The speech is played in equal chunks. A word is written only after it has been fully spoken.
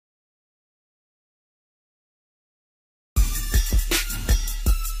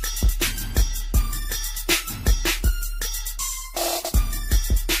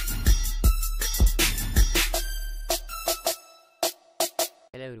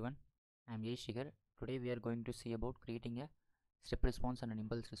I'm Yash here. Today we are going to see about creating a step response and an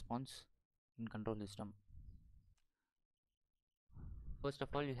impulse response in control system. First of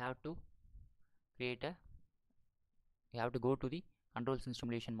all, create a you have to go to the control system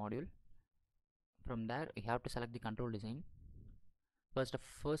simulation module. From there, you have to select the control design.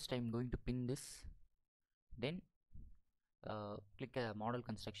 First I'm going to pin this. Then click a model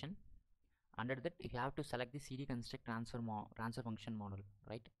construction. Under that, you have to select the CD construct transfer function model,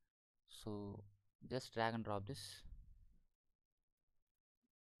 right? So just drag and drop this.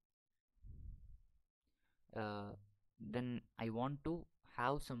 Then I want to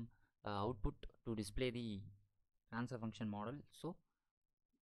have some output to display the transfer function model. So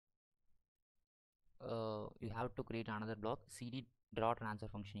you have to create another block, cd draw transfer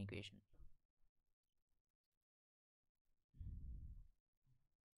function equation.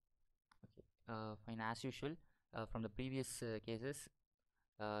 Okay, fine. As usual, from the previous cases,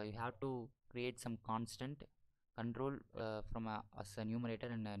 you have to create some constant control from as a numerator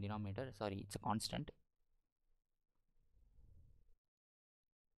and a denominator. Sorry, it's a constant.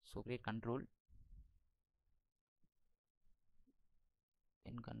 So create control,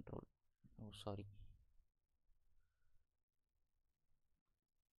 then control. Oh, sorry.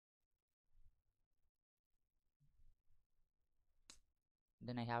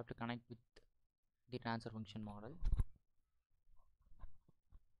 Then I have to connect with the transfer function model.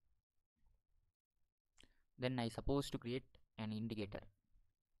 Then I supposed to create an indicator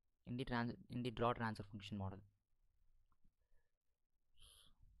in the draw transfer function model.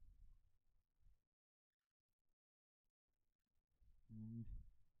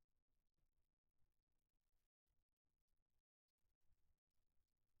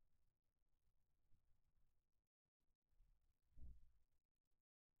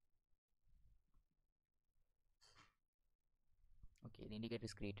 Okay, the indicator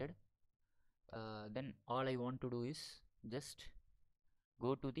is created. Then all I want to do is just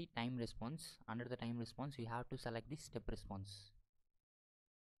go to the time response. Under the time response, you have to select the step response.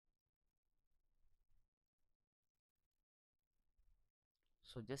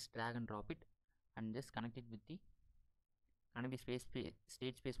 So just drag and drop it and just connect it with the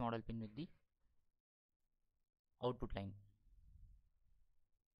state space model pin with the output line.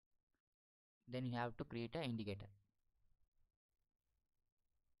 Then you have to create an indicator.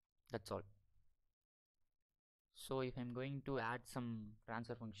 That's all. So if I'm going to add some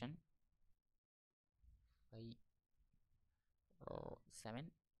transfer function 5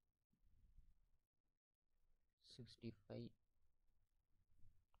 7 65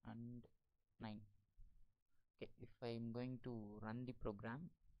 and 9. Okay, if I'm going to run the program,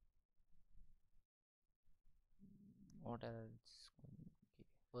 what else? Okay,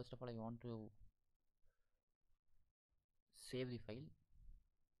 first of all I want to save the file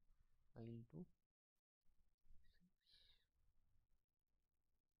to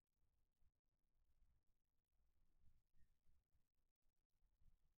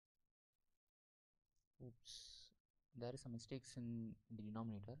oops, there is some mistakes in the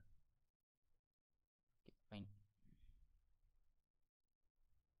denominator. Okay, fine.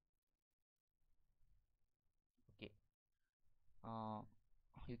 Okay,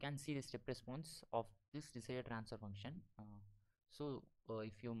 you can see the step response of this desired transfer function. So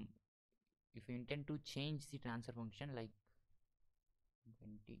if you intend to change the transfer function like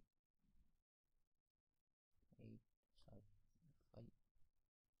 28, sorry, 5,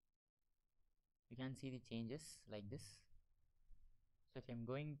 you can see the changes like this. So if I'm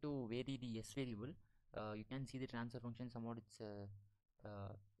going to vary the s variable, you can see the transfer function somewhat it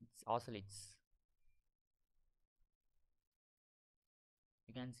oscillates.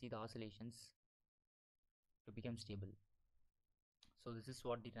 You can see the oscillations to become stable. So this is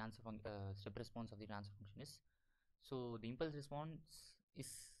what the step response of the transfer function is. So the impulse response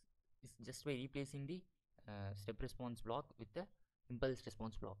is just by replacing the step response block with the impulse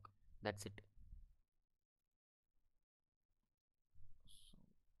response block. That's it.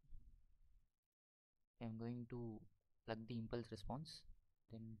 So I'm going to plug the impulse response,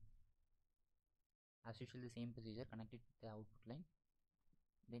 then as usual the same procedure, connect it with the output line,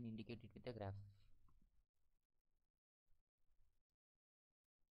 then indicate it with a graph.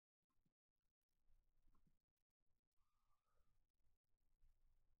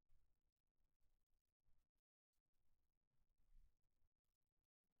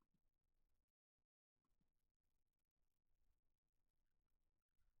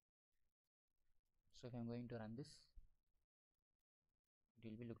 So if I'm going to run this, it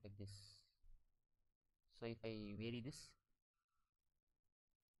will be look like this. So if I vary this,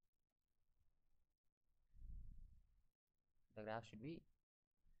 the graph should be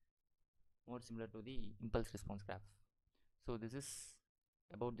more similar to the impulse response graph. So this is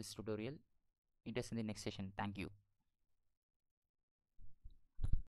about this tutorial. Meet us in the next session. Thank you.